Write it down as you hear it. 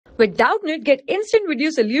With Doubtnut, get instant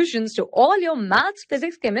video solutions to all your maths,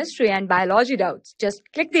 physics, chemistry, and biology doubts. Just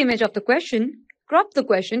click the image of the question, crop the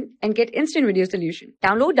question, and get instant video solution.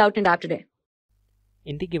 Download Doubtnut app today.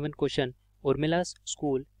 In the given question, Urmila's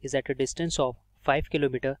school is at a distance of 5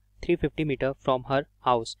 km 350 meter from her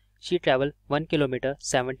house. She traveled 1 km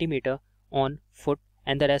 70 meter on foot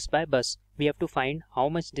and the rest by bus. We have to find how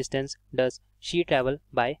much distance does she travel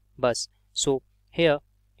by bus. So here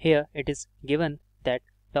it is given that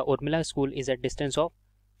the Urmila school is at distance of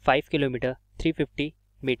 5 km 350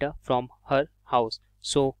 meter from her house.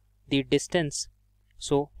 So the distance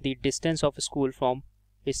of school from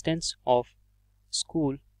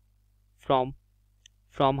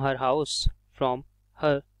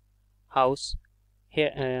her house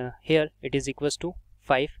here it is equals to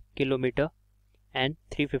 5 km and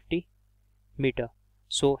 350 meter.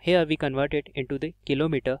 So here we convert it into the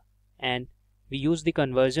kilometer and we use the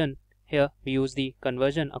conversion. Here we use the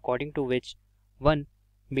conversion according to which 1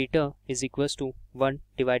 meter is equals to 1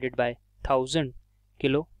 divided by 1000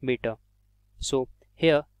 kilometer. So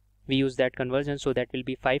here we use that conversion, so that will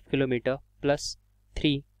be 5 km plus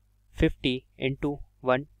 350 into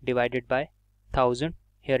 1 divided by 1000.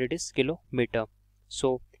 Here it is kilometer.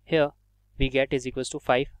 So here we get is equals to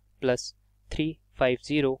 5 plus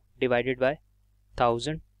 350 divided by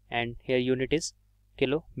 1000 and here unit is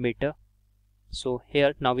kilometer. So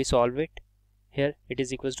here now we solve it. Here it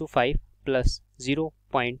is equals to 5 plus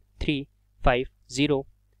 0.350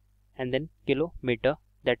 and then kilometer,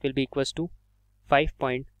 that will be equals to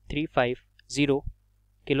 5.350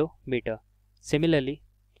 kilometer. Similarly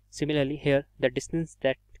here the distance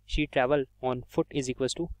that she traveled on foot is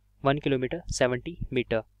equals to 1 km 70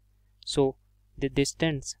 meter. So the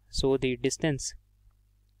distance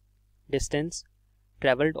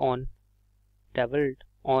traveled on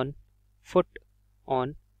foot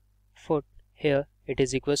here it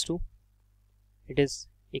is equals to here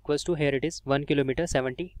it is 1 km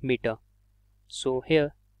 70 meter. So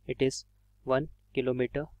here it is 1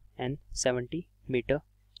 km and 70 meter.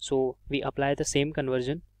 So we apply the same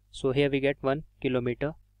conversion. So here we get 1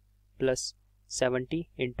 km plus 70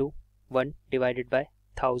 into 1 divided by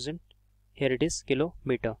 1000. Here it is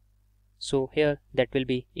kilometer. So here that will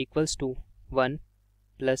be equals to 1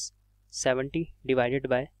 plus 70 divided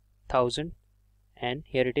by 1000 and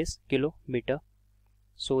here it is kilometer.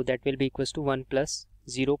 So that will be equals to 1 plus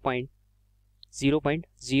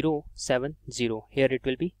 0.070. Here it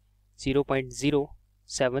will be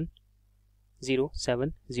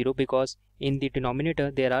 0.07070 because in the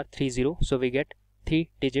denominator there are 3 zeros, so we get 3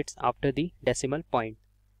 digits after the decimal point.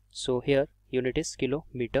 So here unit is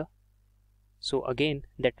kilometer. So again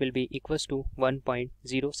that will be equals to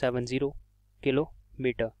 1.070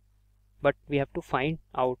 kilometer. But we have to find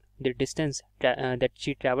out the distance that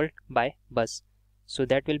she traveled by bus. So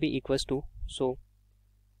that will be equals to, so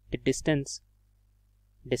the distance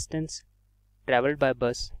traveled by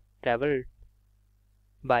bus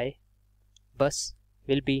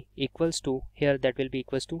will be equals to, here that will be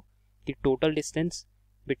equals to the total distance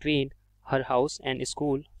between her house and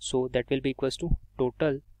school. So that will be equals to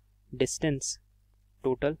total distance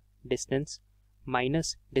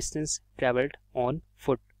minus distance traveled on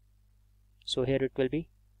foot. So here it will be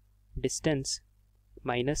distance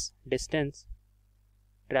minus distance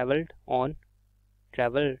traveled on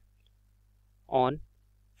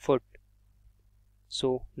foot.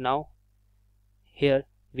 So now here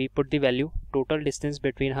we put the value total distance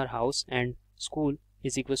between her house and school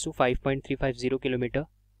is equals to 5.350 kilometer.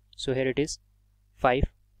 So here it is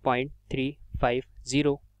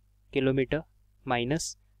 5.350 kilometer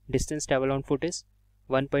minus distance traveled on foot is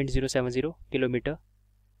 1.070 kilometer.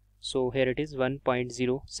 So here it is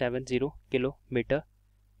 1.070 kilometer.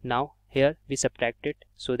 Now here we subtract it,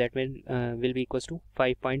 so that will be equals to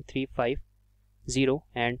 5.350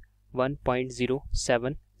 and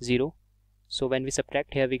 1.070. So when we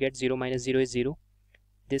subtract, here we get 0 minus 0 is 0.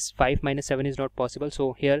 This 5 minus 7 is not possible,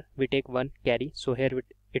 so here we take 1 carry. So here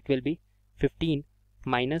it will be 15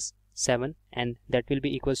 minus 7 and that will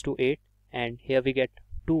be equals to 8, and here we get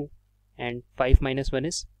 2 and 5 minus 1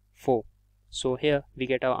 is 4. So here we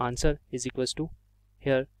get our answer is equals to,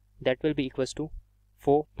 here that will be equals to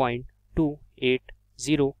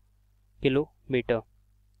 4.280 kilometer.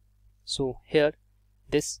 So here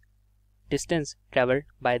this distance traveled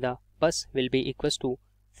by the bus will be equals to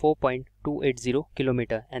 4.280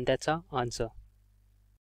 kilometer, and that's our answer.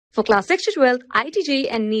 For class 6 to 12, IIT JEE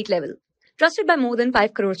and NEET level. Trusted by more than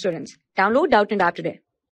 5 crore students. Download Doubtnut app today.